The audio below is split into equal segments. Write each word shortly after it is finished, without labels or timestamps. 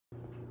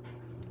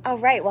All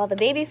right, while the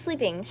baby's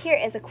sleeping, here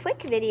is a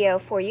quick video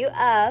for you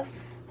of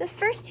the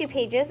first 2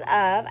 pages of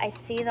I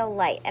See the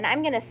Light. And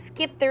I'm gonna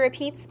skip the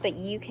repeats, but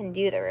you can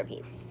do the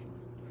repeats.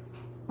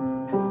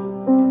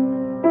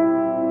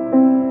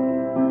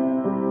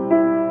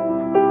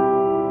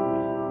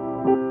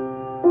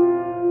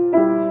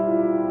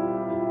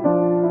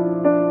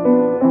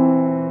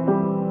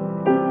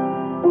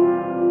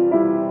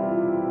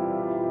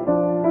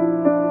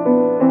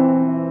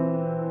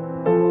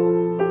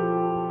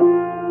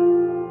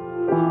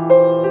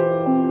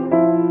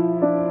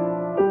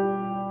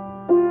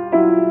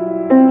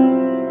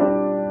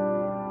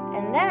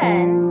 And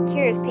then,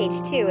 here's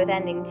page 2 with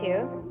ending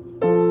 2.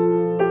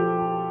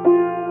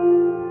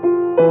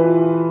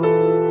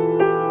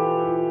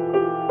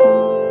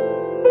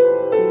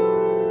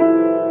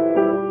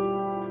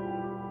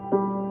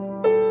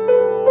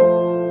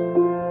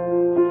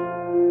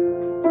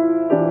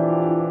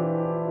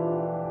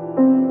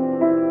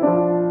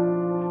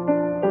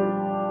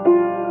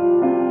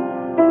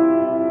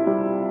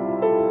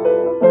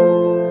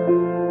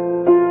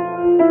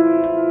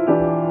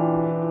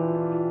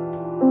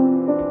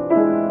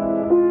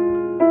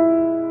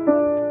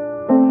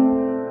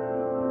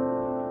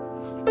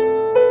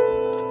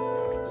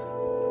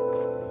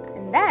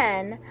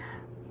 Then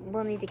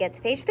we'll need to get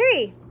to page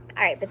 3.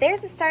 All right, but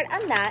there's a start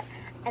on that.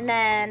 And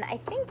then I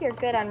think you're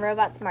good on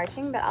Robots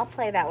Marching, but I'll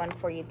play that one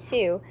for you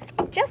too,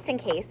 just in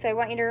case. So I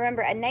want you to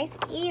remember a nice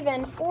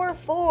even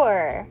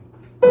 4/4.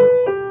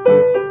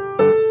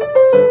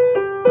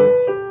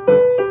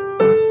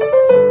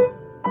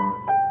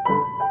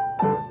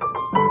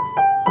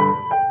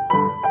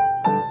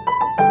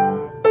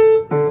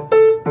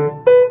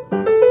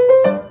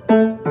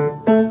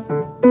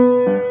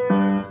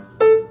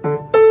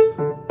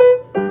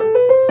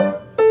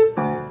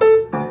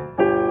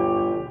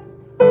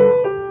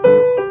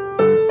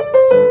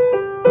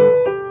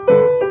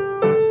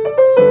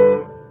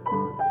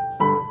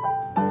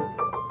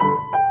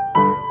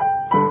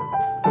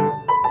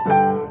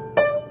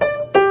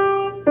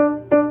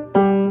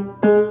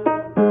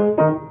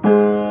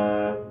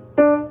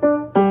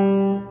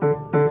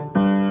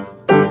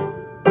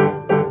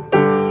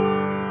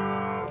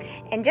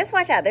 And just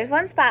watch out, there's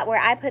one spot where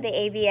I put the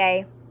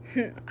AVA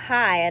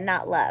high and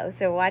not low,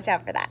 so watch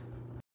out for that.